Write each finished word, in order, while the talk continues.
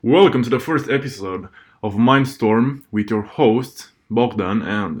Welcome to the first episode of Mindstorm with your hosts, Bogdan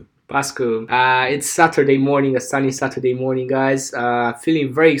and... Pascu. It's Saturday morning, a sunny Saturday morning, guys.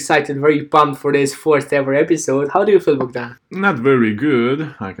 Feeling very excited, very pumped for this first ever episode. How do you feel, Bogdan? Not very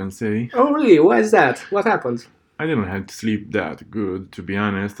good, I can say. Oh, really? Why is that? What happened? I didn't have to sleep that good, to be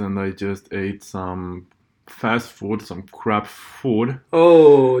honest, and I just ate some fast food, some crap food.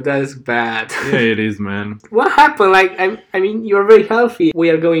 Oh, that's bad. Yeah, it is, man. What happened? I mean, you're very healthy. We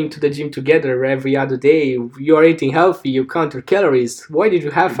are going to the gym together every other day. You are eating healthy. You count your calories. Why did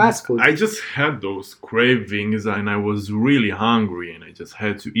you have fast food? I just had those cravings and I was really hungry and I just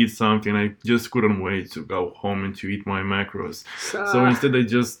had to eat something. I just couldn't wait to go home and to eat my macros. So instead I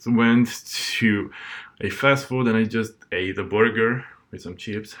just went to a fast food and I just ate a burger with some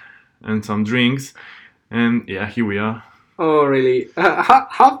chips and some drinks. And yeah, here we are. Oh, really?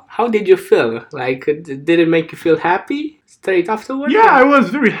 How did you feel? Like, did it make you feel happy straight afterwards? Yeah, I was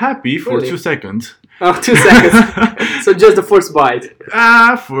very happy for Really? 2 seconds. Oh, 2 seconds. So just the first bite.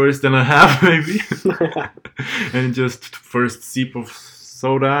 First and a half maybe. And just first sip of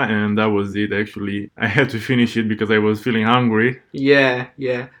soda and that was it actually. I had to finish it because I was feeling hungry. Yeah.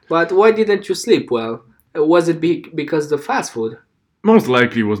 But why didn't you sleep well? Was it because the fast food? Most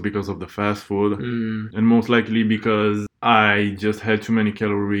likely it was because of the fast food. Mm. And most likely because I just had too many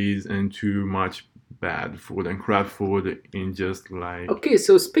calories and too much bad food and crap food in just like... Okay,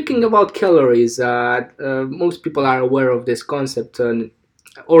 so speaking about calories, most people are aware of this concept,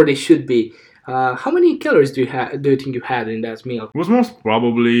 or they should be. How many calories do you think you had in that meal? It was most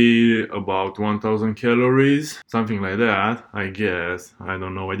probably about 1000 calories, something like that, I guess. I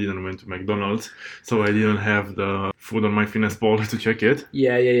don't know, I didn't went to McDonald's, so I didn't have the food on my fitness pal to check it.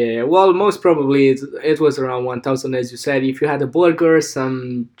 Yeah. Well, most probably it was around 1000, as you said. If you had a burger,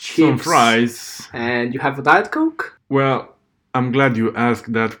 some chips, Some fries. and you have a Diet Coke? Well, I'm glad you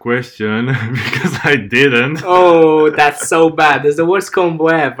asked that question because I didn't. Oh, that's so bad. That's the worst combo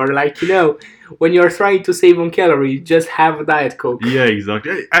ever. Like, when you're trying to save on calories, just have a Diet Coke. Yeah,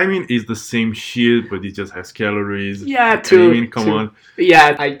 exactly. I mean, it's the same shit, but it just has calories. Yeah, true. I mean, come on.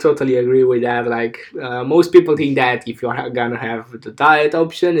 Yeah, I totally agree with that. Like, most people think that if you're gonna have the diet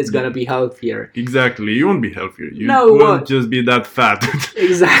option, it's gonna be healthier. Exactly. You won't be healthier. You No, it won't won't. just be that fat.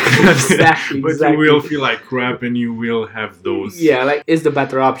 Exactly. But you will feel like crap and you will have those... Yeah, like, it's the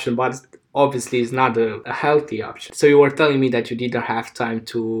better option, but obviously it's not a healthy option. So you were telling me that you didn't have time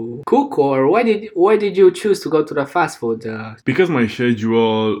to cook, or why did you choose to go to the fast food? Because my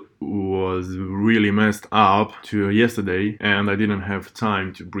schedule was really messed up to yesterday and I didn't have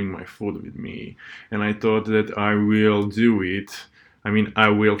time to bring my food with me. And I thought that I will do it. I mean,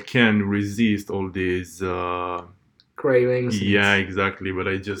 can resist all these... Cravings. Yeah, exactly, but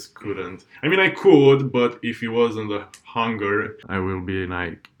I just couldn't. I mean, I could, but if it wasn't the hunger, I will be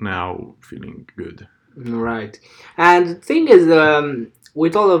like now feeling good. Right. And the thing is,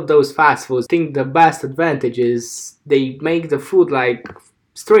 with all of those fast foods, I think the best advantage is they make the food like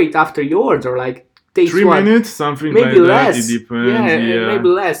straight after you order, like takes 3 minutes, something maybe like less. that. It depends. Yeah. Maybe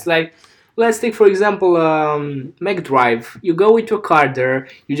less. Like, let's take for example McDrive. You go with your card there,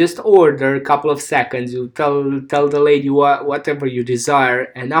 you just order a couple of seconds, you tell the lady whatever you desire,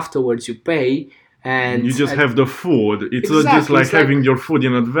 and afterwards you pay. And you just have the food. It's not Exactly, just like it's like- having your food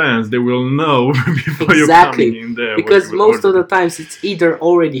in advance. They will know before you're Exactly, coming in there. what because you will most of the order. times it's either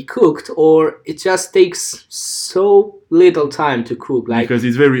already cooked or it just takes so little time to cook. Like, Because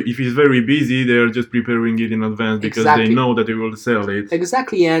if it's very busy, they are just preparing it in advance because Exactly. they know that they will sell it.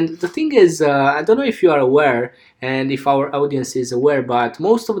 exactly, and the thing is, I don't know if you are aware and if our audience is aware, but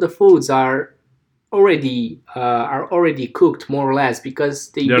most of the foods are already cooked more or less, because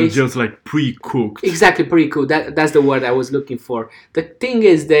They're just like pre-cooked. exactly pre-cooked. That's the word I was looking for. The thing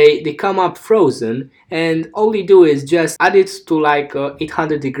is, they come up frozen, and all they do is just add it to like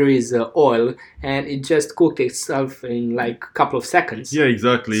 800 degrees oil, and it just cooked itself in like a couple of seconds. Yeah,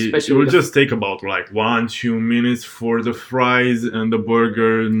 exactly. Especially It will with the- just take about like 1-2 minutes for the fries and the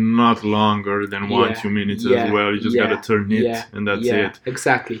burger, not longer than 1-2 minutes as well. You just gotta turn it and that's it.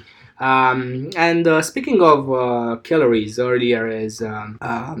 Exactly. And speaking of calories, earlier is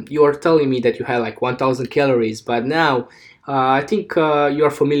you were telling me that you had like 1000 calories, but now I think you're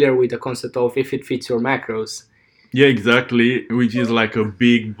familiar with the concept of if it fits your macros. Yeah, exactly. Which is like a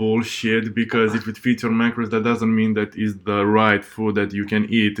big bullshit, because if it fits your macros, that doesn't mean that is the right food that you can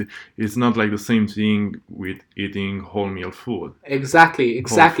eat. It's not like the same thing with eating whole meal food. Exactly,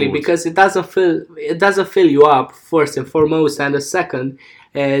 foods. because it doesn't fill you up first and foremost, and the second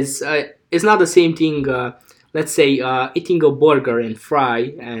is it's not the same thing let's say eating a burger and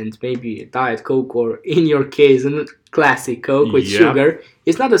fry and maybe a diet coke, or in your case a classic coke with Yep. sugar,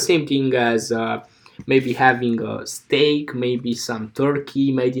 is not the same thing as maybe having a steak, maybe some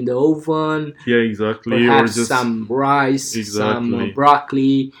turkey made in the oven, Yeah, exactly. Or perhaps just some rice, some exactly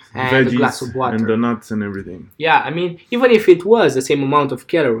broccoli, and a glass veggies of and the water. nuts and everything. Yeah, I mean, even if it was the same amount of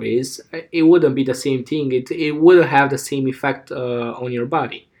calories, it wouldn't be the same thing. It wouldn't have the same effect on your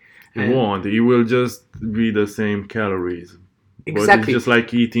body. It And won't. It will just be the same calories. But it's exactly, just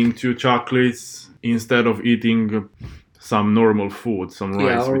like eating two chocolates instead of eating some normal food, some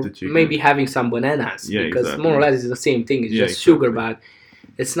yeah, rice with the or chicken. maybe having some bananas, Yeah, because more or exactly. less it's the same thing. It's Yeah, just sugar, exactly.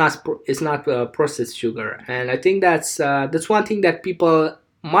 but it's not processed sugar. And I think that's one thing that people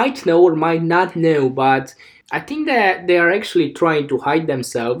might know or might not know, but I think that they are actually trying to hide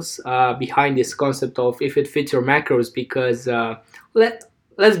themselves behind this concept of if it fits your macros, because let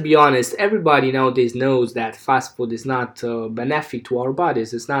let's be honest, everybody nowadays knows that fast food is not benefic to our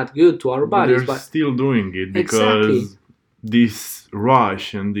bodies, it's not good to our But bodies, they're but still doing it exactly. because this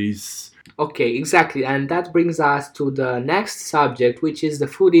rush and this. Okay, exactly. And that brings us to the next subject, which is the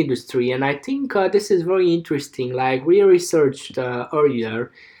food industry. And I think this is very interesting. Like, we researched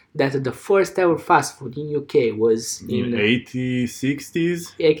earlier that the first ever fast food in UK was In in 80s,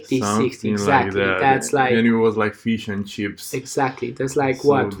 60s, 86. something like Exactly. that. That's like, And it was like fish and chips. exactly. That's like So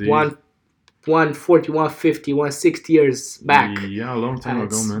what, this, 140, 150, 160 years back. yeah, a long time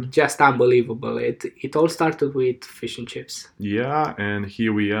ago, It's man. just unbelievable. It all started with fish and chips. Yeah, and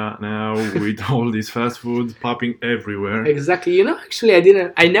here we are now with all this fast food popping everywhere. Exactly.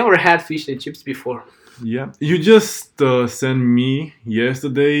 Actually, I never had fish and chips before. Yeah, you just sent me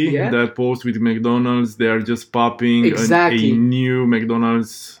yesterday Yeah. that post with McDonald's. They are just popping a Exactly. new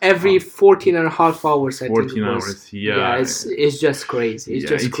McDonald's Every 14 and a half hours, I think 14 it was. hours. Yeah, Yeah, it's just crazy. It's yeah,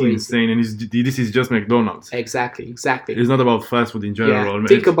 just it's crazy. insane. And this is just McDonald's. Exactly. It's not about fast food in Yeah, general.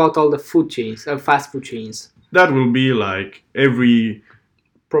 think about all the food chains, fast food chains. That will be like every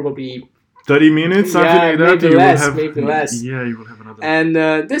Probably, 30 minutes, something yeah, like that. maybe You will less, have, maybe less. yeah, you will have another. And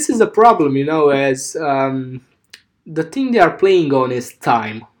this is the problem, as the thing they are playing on is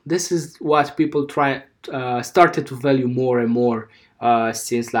time. This is what people started to value more and more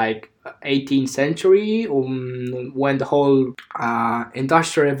since like 18th century, when the whole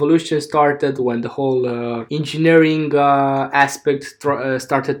industrial revolution started, when the whole engineering aspect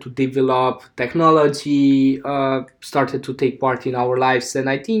started to develop, technology started to take part in our lives, and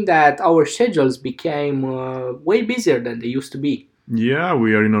I think that our schedules became way busier than they used to be. Yeah,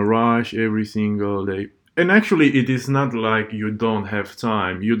 we are in a rush every single day. And actually, it is not like you don't have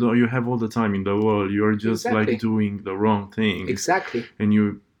time. You have all the time in the world. You're just Exactly. like doing the wrong things, Exactly. and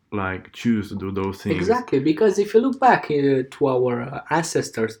you like choose to do those things. Exactly, because if you look back to our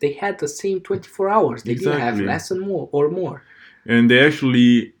ancestors, they had the same 24 hours. They didn't have Exactly. less and more or more. And they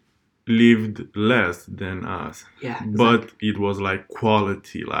actually lived less than us. Yeah, exactly. But it was like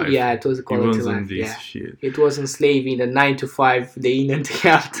quality life. Yeah, it was a It quality wasn't life. this Yeah, shit. it wasn't slaving the 9 to 5 day in and day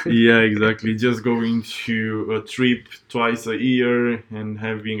out. Yeah, exactly. Just going to a trip twice a year and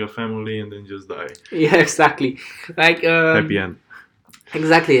having a family and then just die. Yeah, exactly. Like Happy end.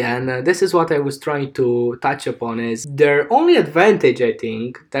 Exactly, and this is what I was trying to touch upon. Is their only advantage? I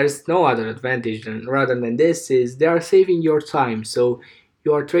think there's no other advantage rather than this, is they are saving your time. So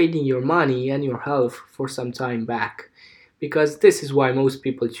you are trading your money and your health for some time back. Because this is why most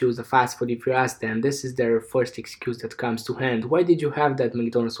people choose the fast food. If you ask them, this is their first excuse that comes to hand. Why did you have that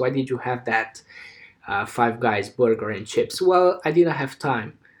McDonald's? Why did you have that Five Guys burger and chips? Well, I didn't have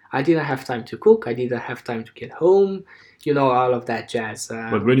time. I didn't have time to cook. I didn't have time to get home. All of that jazz.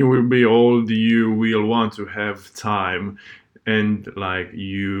 But when you will be old, you will want to have time, and like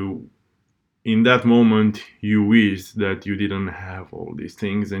you, in that moment, you wish that you didn't have all these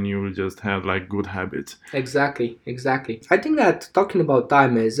things, and you will just have like good habits. Exactly, exactly. I think that talking about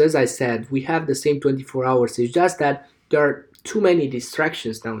time is, as I said, we have the same 24 hours. It's just that there are too many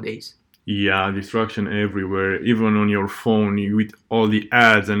distractions nowadays. Yeah, distraction everywhere, even on your phone with all the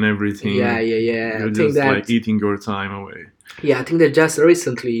ads and everything. Yeah. You're I think just that like eating your time away. Yeah, I think that just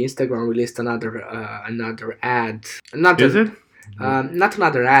recently Instagram released another ad. Is it? Not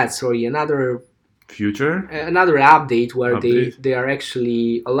another ad, sorry, another Future? update where Update? they are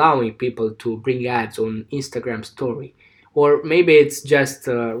actually allowing people to bring ads on Instagram story, or maybe it's just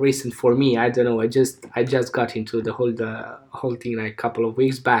recent for me. I don't know. I just got into the whole thing like a couple of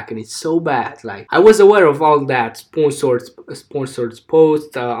weeks back, and it's so bad. Like I was aware of all that sponsored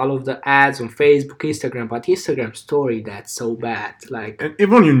posts, all of the ads on Facebook, Instagram, but Instagram story, that's so bad. Like And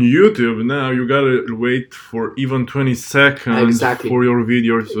even on YouTube now, you gotta wait for even 20 seconds Exactly. for your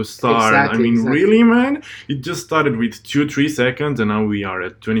video to start. I Exactly, mean, exactly. really, man? It just started with 2-3 seconds, and now we are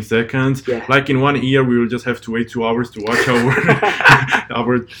at 20 seconds. Yeah. Like in 1 year, we will just have to wait 2 hours to watch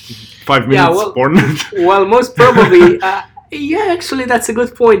our 5 minutes Yeah, well- porn. well, most probably. Yeah, actually, that's a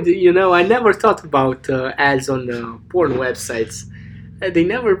good point. You know, I never thought about ads on porn websites. They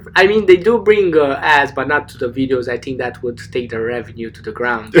never. I mean, they do bring ads, but not to the videos. I think that would take their revenue to the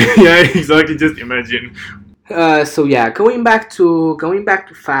ground. Yeah, exactly. Just imagine. So yeah, going back to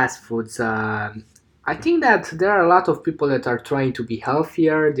fast foods. I think that there are a lot of people that are trying to be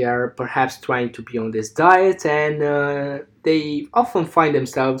healthier. They are perhaps trying to be on this diet, and they often find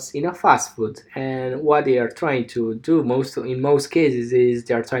themselves in a fast food. And what they are trying to do in most cases is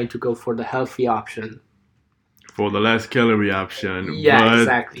they are trying to go for the healthy option. For the less calorie option. Yeah, but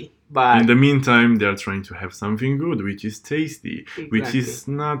exactly. But in the meantime, they are trying to have something good, which is tasty, which is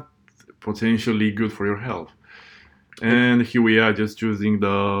not potentially good for your health. And here we are just choosing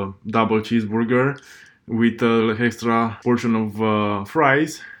the double cheeseburger with an extra portion of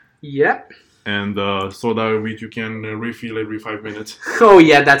fries yeah. and soda, which you can refill every 5 minutes. Oh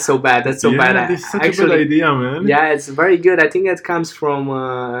yeah, that's so bad. That's so yeah, bad. this is such a good idea, man. Yeah, it's very good. I think it comes from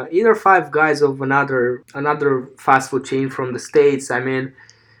either Five Guys of another fast food chain from the States. I mean,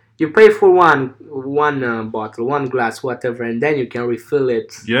 you pay for one bottle, one glass, whatever, and then you can refill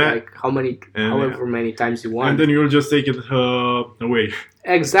it. Yeah. Like however many times you want. And then you'll just take it away.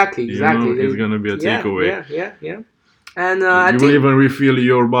 Exactly. You know, it's gonna be a takeaway. Yeah. And I You think will even refill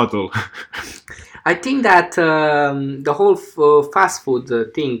your bottle. I think that the whole fast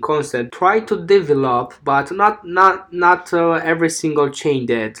food thing concept try to develop, but not every single chain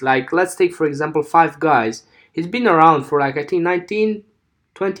did. Like let's take for example Five Guys. It's been around for like I think 19,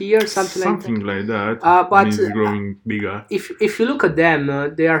 20 years, something like that. But it's growing bigger. If you look at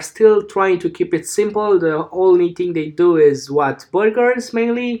them, they are still trying to keep it simple. The only thing they do is what burgers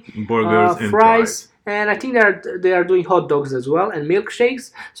mainly, Burgers and fries. And I think they are doing hot dogs as well and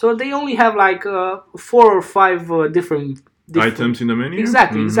milkshakes. So they only have like 4 or 5 different items in the menu.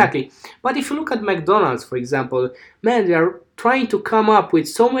 Exactly. But if you look at McDonald's, for example, man, they are trying to come up with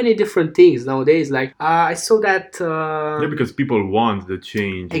so many different things nowadays. Like I saw that. Yeah, because people want the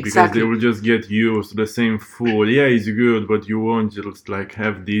change. Exactly. Because they will just get used to the same food. Yeah, it's good, but you won't just like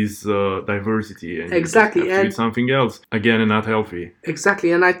have this diversity. And exactly. You just have to eat something else again and not healthy.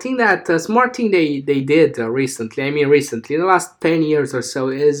 Exactly, and I think that a smart thing they did recently. I mean, recently, in the last 10 years or so,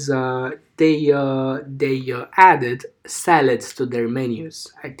 is they added salads to their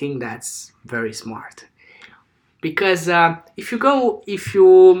menus. I think that's very smart. Because if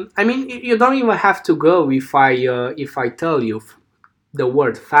you I mean, you don't even have to go if I tell you the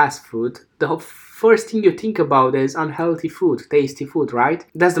word fast food. The first thing you think about is unhealthy food, tasty food, right?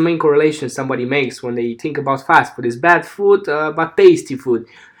 That's the main correlation somebody makes when they think about fast food. Is bad food, but tasty food.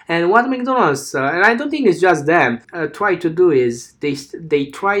 And what McDonald's, and I don't think it's just them, try to do is they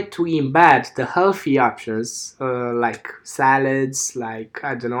try to embed the healthy options, like salads, like,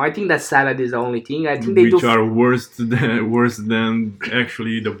 I don't know, I think that salad is the only thing. I think Which are worse than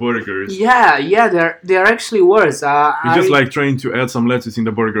actually the burgers. Yeah, they're actually worse. It's just like trying to add some lettuce in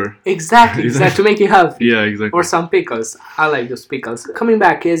the burger. Exactly, to make it healthy. Yeah, exactly. Or some pickles. I like those pickles. Coming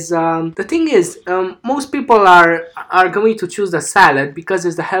back is, the thing is, most people are going to choose the salad because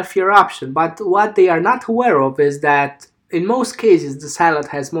it's the healthier option, but what they are not aware of is that in most cases the salad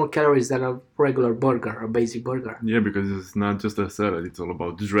has more calories than a regular burger, a basic burger. Yeah, because it's not just a salad, it's all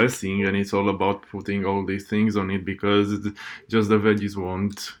about dressing and it's all about putting all these things on it because just the veggies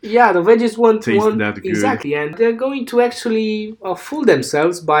won't taste that good. Exactly, and they're going to actually fool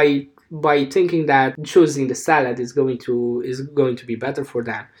themselves by thinking that choosing the salad is going to be better for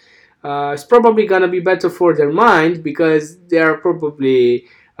them. It's probably gonna be better for their mind because they are probably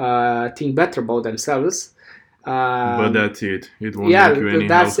think better about themselves. But that's it. It won't make you any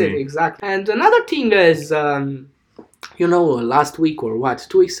that's healthy. it, exactly. And another thing is, last week or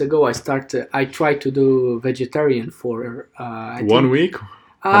 2 weeks ago, I tried to do vegetarian for 1 week.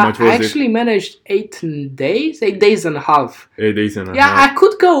 How much was I actually managed 8 days and a half. 8 days and a half. Yeah,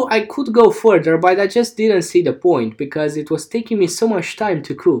 I could go further, but I just didn't see the point because it was taking me so much time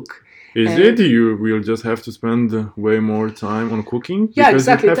to cook. Is it? You will just have to spend way more time on cooking? Yeah, because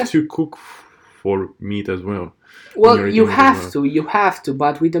exactly. You have to cook for meat as well. When Well, you're you eating it as have well. to, you have to,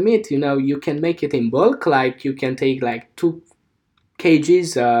 but with the meat, you can make it in bulk. Like you can take like 2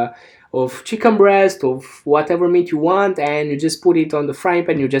 kgs of chicken breast, of whatever meat you want, and you just put it on the frying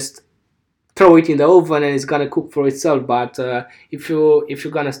pan. You just throw it in the oven, and it's gonna cook for itself. But if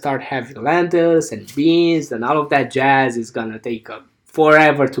you're gonna start having lentils and beans and all of that jazz, it's gonna take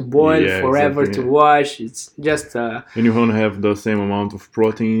forever to boil, Yeah, forever to exactly. wash. It's just And you won't have the same amount of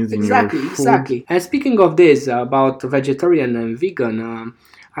proteins in your exactly, food. exactly. And speaking of this, about vegetarian and vegan,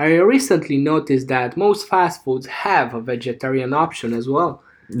 I recently noticed that most fast foods have a vegetarian option as well.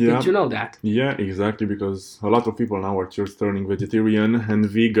 Did Yeah, you know that? yeah, exactly. Because a lot of people now are just turning vegetarian and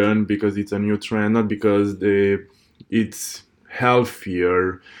vegan because it's a new trend, not because it's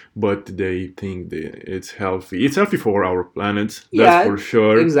healthier, but they think it's healthy. It's healthy for our planet, that's Yeah, for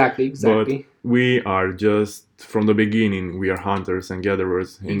sure. exactly, But exactly, we are just from the beginning, we are hunters and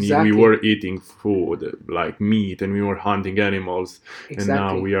gatherers, and we exactly, were eating food like meat, and we were hunting animals, and now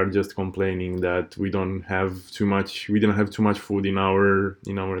exactly. we are just complaining that we don't have too much. We didn't have too much food in our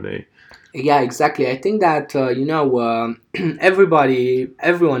day. Yeah, exactly. I think that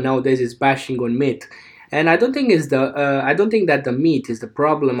everyone nowadays is bashing on meat, and I don't think I don't think that the meat is the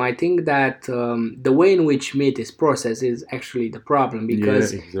problem. I think that the way in which meat is processed is actually the problem Yeah,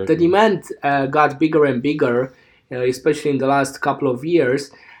 because the exactly. demand got bigger and bigger, especially in the last couple of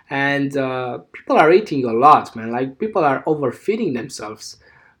years, and people are eating a lot, man. Like people are overfeeding themselves.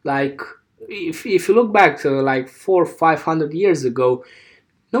 Like if you look back to like 400 or 500 years ago,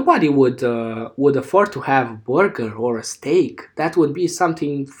 nobody would afford to have a burger or a steak. That would be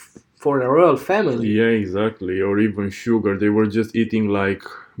something for a royal family. Yeah, exactly. Or even sugar. They were just eating like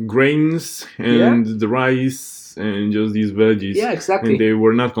grains Yeah, and the rice and just these veggies. yeah, And exactly, they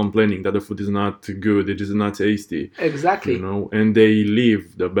were not complaining that the food is not good, it is not tasty, exactly. And they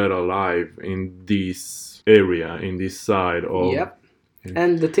live the better life in this area, in this side of. Yep.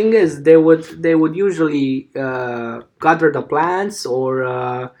 And the thing is, they would usually gather the plants,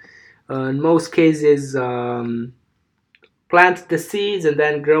 or in most cases, plant the seeds and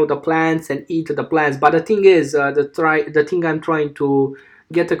then grow the plants and eat the plants. But the thing is, the thing I'm trying to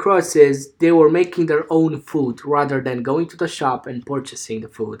get across is they were making their own food rather than going to the shop and purchasing the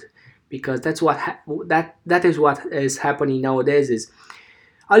food, because that is what is happening nowadays. Is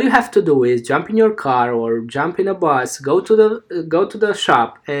all you have to do is jump in your car or jump in a bus, go to the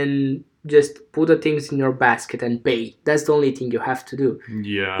shop and just put the things in your basket and pay. That's the only thing you have to do.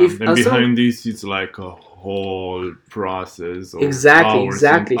 Yeah, If and as long behind this, it's like a whole process of Exactly, hours and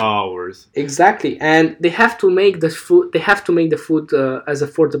exactly. hours. Exactly, and they have to make the food. They have to make the food as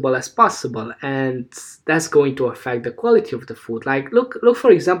affordable as possible, and that's going to affect the quality of the food. Like, look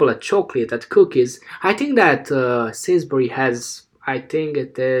for example at chocolate, at cookies. I think that Sainsbury has, I think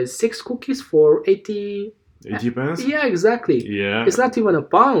it is 6 cookies for 80. It depends. Yeah, exactly. Yeah, It's not even a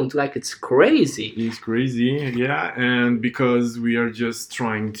pound. Like, it's crazy. it's crazy, yeah, and because we are just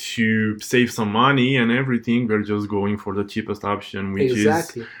trying to save some money and everything, we're just going for the cheapest option, which is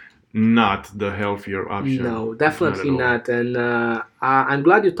Exactly. not the healthier option. No, Not at definitely all. not. And I'm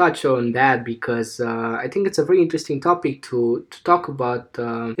glad you touched on that because I think it's a very interesting topic to talk about,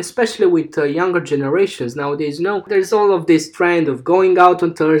 especially with younger generations nowadays. There's all of this trend of going out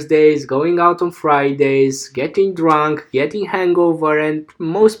on Thursdays, going out on Fridays, getting drunk, getting hangover, and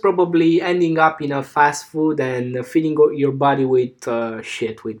most probably ending up in a fast food and feeding your body with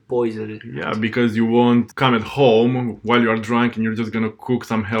shit, with poison. Yeah, because you won't come at home while you are drunk and you're just gonna cook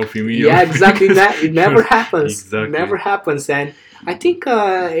some healthy meal. Yeah, exactly. It never happens. It Exactly. never happens, and I think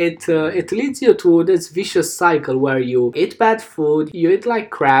it leads you to this vicious cycle where you eat bad food, you eat like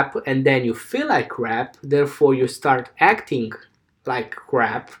crap, and then you feel like crap. Therefore, you start acting like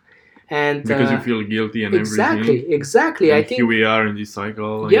crap, and Because you feel guilty and everything. exactly. I And here think we are in this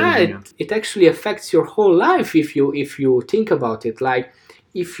cycle yeah, again. it actually affects your whole life if you think about it. Like,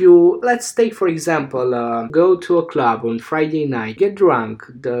 if you, let's take for example, go to a club on Friday night, get drunk,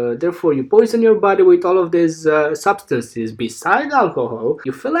 therefore you poison your body with all of these substances besides alcohol,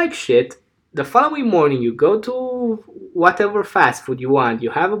 you feel like shit. The following morning you go to whatever fast food you want,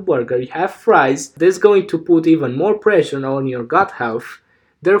 you have a burger, you have fries. This is going to put even more pressure on your gut health,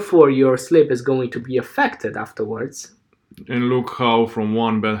 therefore your sleep is going to be affected afterwards. And look how from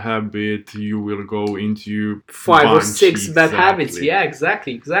one bad habit you will go into 5 or 6 bunch, bad habits. exactly. Yeah,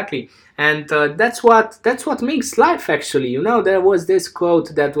 exactly, exactly. And that's what makes life, actually. There was this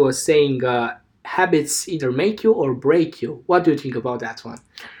quote that was saying, habits either make you or break you. What do you think about that one?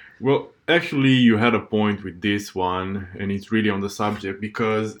 Well, actually, you had a point with this one, and it's really on the subject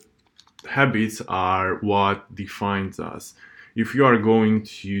because habits are what defines us. if you are going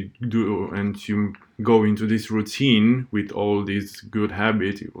to do and to go into this routine with all these good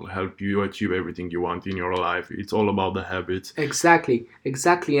habits, it will help you achieve everything you want in your life. It's all about the habits. Exactly,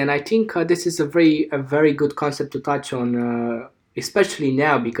 and I think this is a very good concept to touch on, especially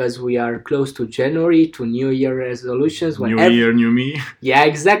now because we are close to January, to New Year resolutions. New year, new me. Yeah,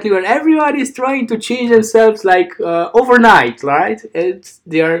 exactly. When everyone is trying to change themselves like overnight, right?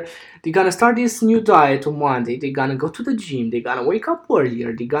 They're gonna start this new diet on Monday. They're gonna go to the gym. They're gonna wake up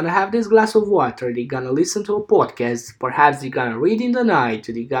earlier. They're gonna have this glass of water. They're gonna listen to a podcast. Perhaps they're gonna read in the night.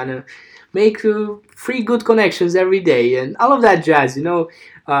 They're gonna make three good connections every day and all of that jazz.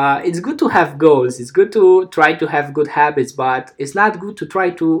 It's good to have goals. It's good to try to have good habits, but it's not good to try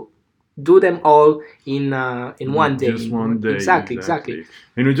to do them all in one day. Just one day. Exactly.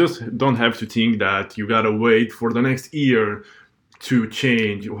 And you just don't have to think that you gotta wait for the next year to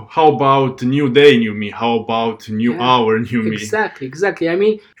change. How about new day, new me? How about new hour, new me? Exactly. I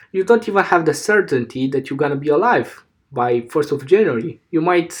mean, you don't even have the certainty that you're gonna be alive by 1st of January. You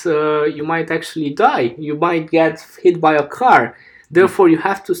might actually die. You might get hit by a car. Therefore, you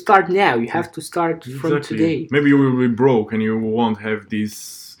have to start now. You have to start from today. Maybe you will be broke and you won't have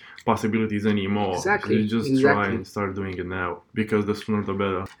these possibilities anymore. Exactly. So you just try and start doing it now, because the sooner the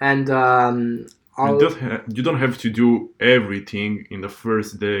better. And you don't have to do everything in the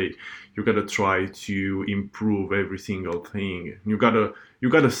first day. You gotta try to improve every single thing. You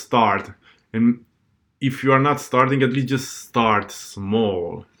gotta start. And if you are not starting, at least just start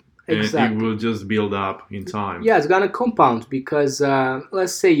small. Exactly. And it will just build up in time. Yeah, it's gonna compound because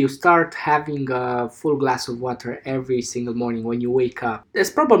let's say you start having a full glass of water every single morning when you wake up. It's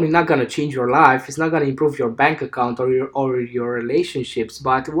probably not gonna change your life. It's not gonna improve your bank account or your relationships.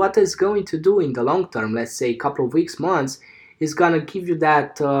 But what it's going to do in the long term, let's say a couple of weeks, months, is gonna give you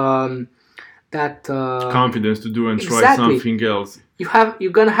that confidence to do and try something else.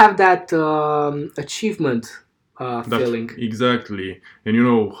 You're gonna have that achievement feeling. Exactly. And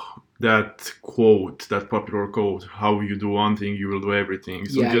that quote, that popular quote, how you do one thing, you will do everything.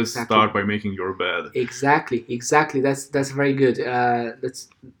 So just start by making your bed. Exactly. That's very good.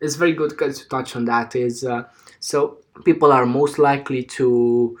 It's very good to touch on that. So people are most likely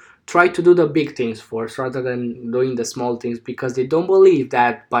to try to do the big things first rather than doing the small things, because they don't believe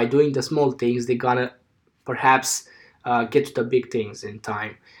that by doing the small things they're gonna perhaps get to the big things in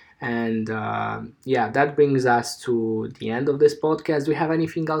time. And that brings us to the end of this podcast. Do you have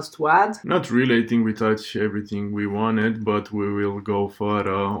anything else to add? Not really. I think we touched everything we wanted, but we will go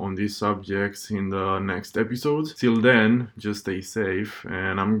further on these subjects in the next episode. Till then, just stay safe,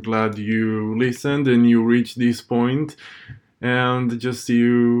 and I'm glad you listened and you reached this point, and just see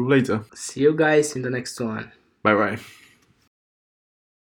you later. See you guys in the next one. Bye bye.